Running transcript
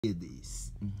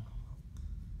deities.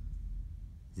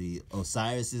 The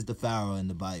Osiris is the pharaoh in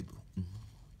the Bible.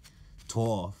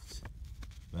 Thoth,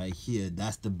 right here,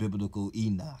 that's the biblical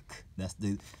Enoch. That's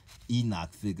the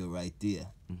Enoch figure right there.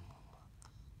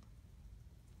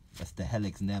 That's the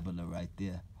Helix Nebula right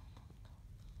there.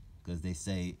 Because they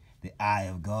say the eye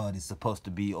of God is supposed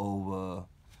to be over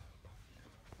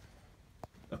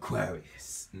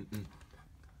Aquarius.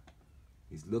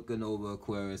 He's looking over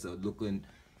Aquarius, or looking.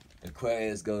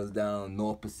 Aquarius goes down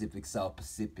North Pacific, South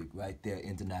Pacific, right there,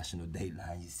 international date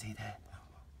line. You see that?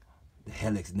 The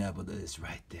Helix Nebula is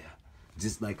right there.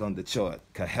 Just like on the chart,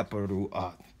 Kaheparu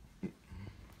Art.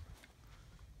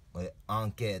 Or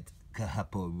Anket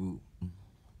Kaheparu.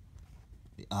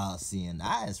 The all-seeing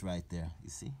eye is right there, you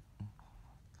see?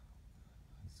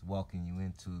 It's walking you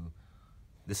into,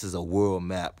 this is a world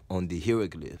map on the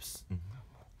hieroglyphs.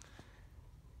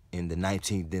 In the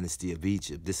 19th dynasty of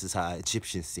Egypt. This is how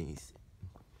Egyptians see it.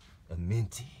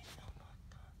 Amenti.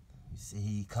 You see,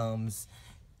 he comes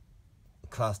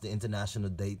across the international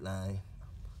date line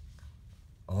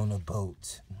on a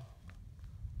boat.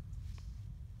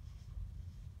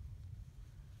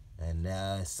 And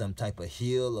now it's some type of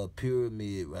hill or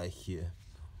pyramid right here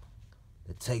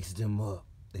that takes them up.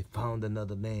 They found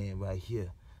another land right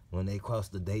here. When they cross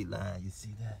the date line, you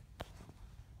see that?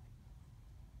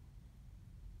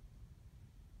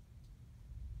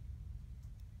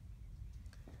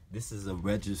 This is a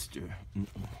register.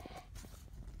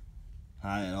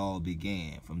 How it all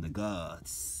began from the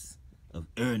gods of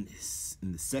Ernest.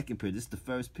 In the second period, this is the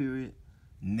first period,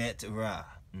 Net Ra.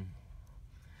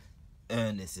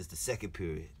 Ernest is the second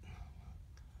period.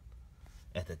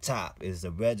 At the top is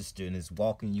a register, and it's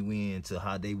walking you into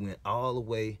how they went all the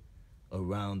way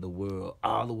around the world,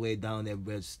 all the way down that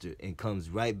register, and comes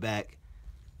right back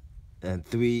in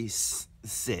 3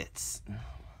 sets.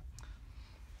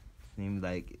 Seems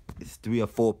like it's 3 or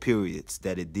 4 periods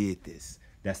that it did this.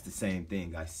 That's the same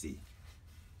thing I see.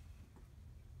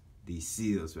 These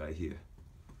seals right here.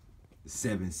 The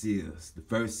 7 seals. The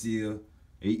first seal,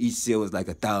 each seal was like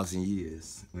 1,000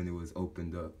 years when it was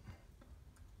opened up.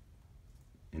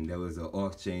 And there was an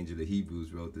archangel, the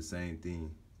Hebrews wrote the same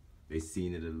thing. They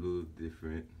seen it a little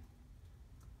different.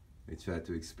 They tried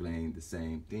to explain the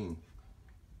same thing.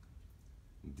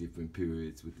 Different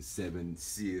periods with the 7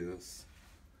 seals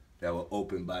that were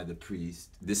opened by the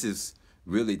priest. This is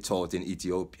really taught in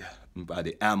Ethiopia by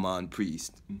the Ammon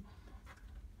priest.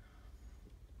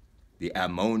 The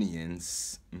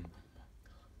Ammonians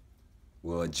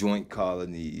were a joint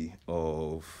colony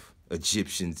of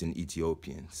Egyptians and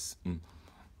Ethiopians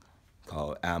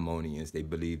called Ammonians. They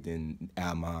believed in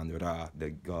Ammon Ra, the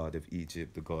god of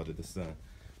Egypt, the god of the sun,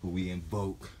 who we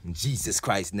invoke in Jesus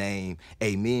Christ's name.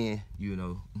 Amen. You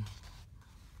know,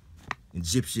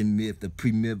 Egyptian myth, the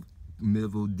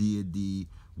primeval deity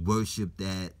worshipped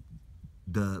at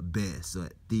the best, or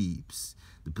at Thebes.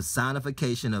 The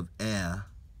personification of air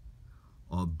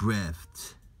or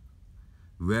breath,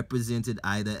 represented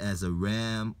either as a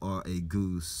ram or a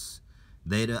goose,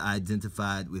 later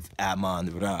identified with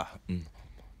Ammon Ra.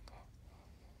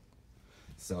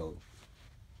 So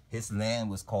his land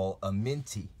was called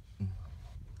Amenti.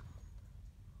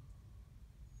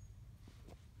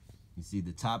 You see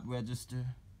the top register?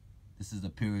 This is a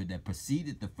period that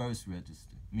preceded the first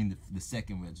register. I mean the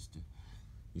second register.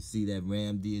 You see that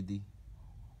ram deity?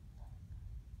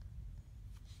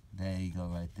 There you go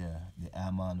right there. The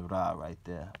Ammon Ra right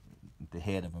there. The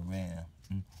head of a ram.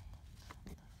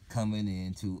 Coming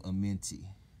into Amenti.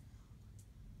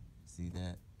 See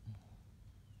that?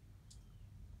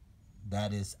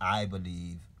 That is, I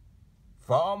believe,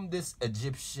 from this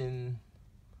Egyptian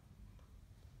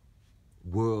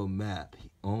world map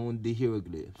on the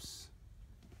hieroglyphs.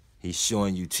 He's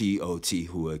showing you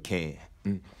Teotihuacan.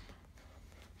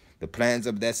 The plans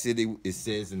of that city, it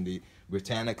says in the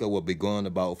Britannica, were begun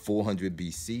about 400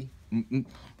 BC.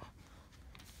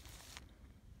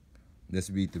 Let's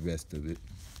read the rest of it.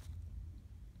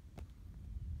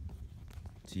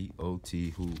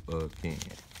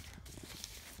 Teotihuacan.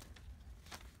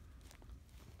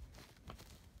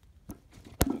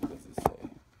 What does it say?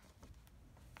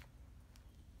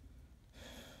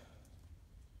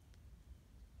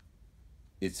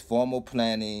 Its formal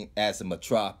planning as a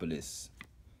metropolis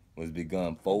was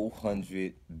begun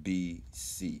 400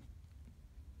 BC.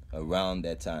 Around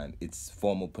that time, its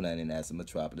formal planning as a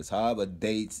metropolis, however,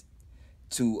 dates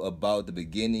to about the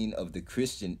beginning of the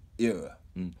Christian era.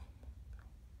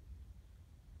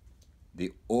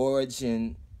 The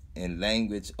origin and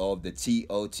language of the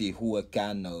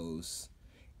Teotihuacanos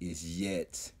is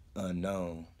yet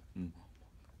unknown.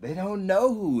 They don't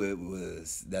know who it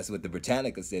was. That's what the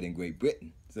Britannica said in Great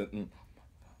Britain. So,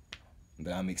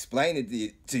 but I'm explaining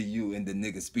it to you in the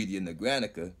Niggerspedia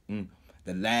Nagrannica,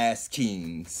 the last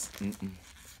kings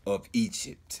of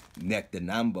Egypt,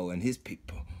 Nectanambo and his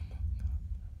people.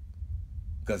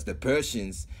 Because the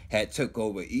Persians had took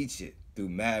over Egypt through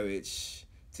marriage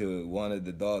to one of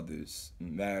the daughters,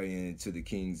 marrying to the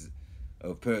kings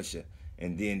of Persia.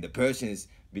 And then the Persians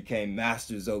became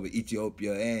masters over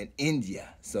Ethiopia and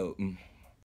India. So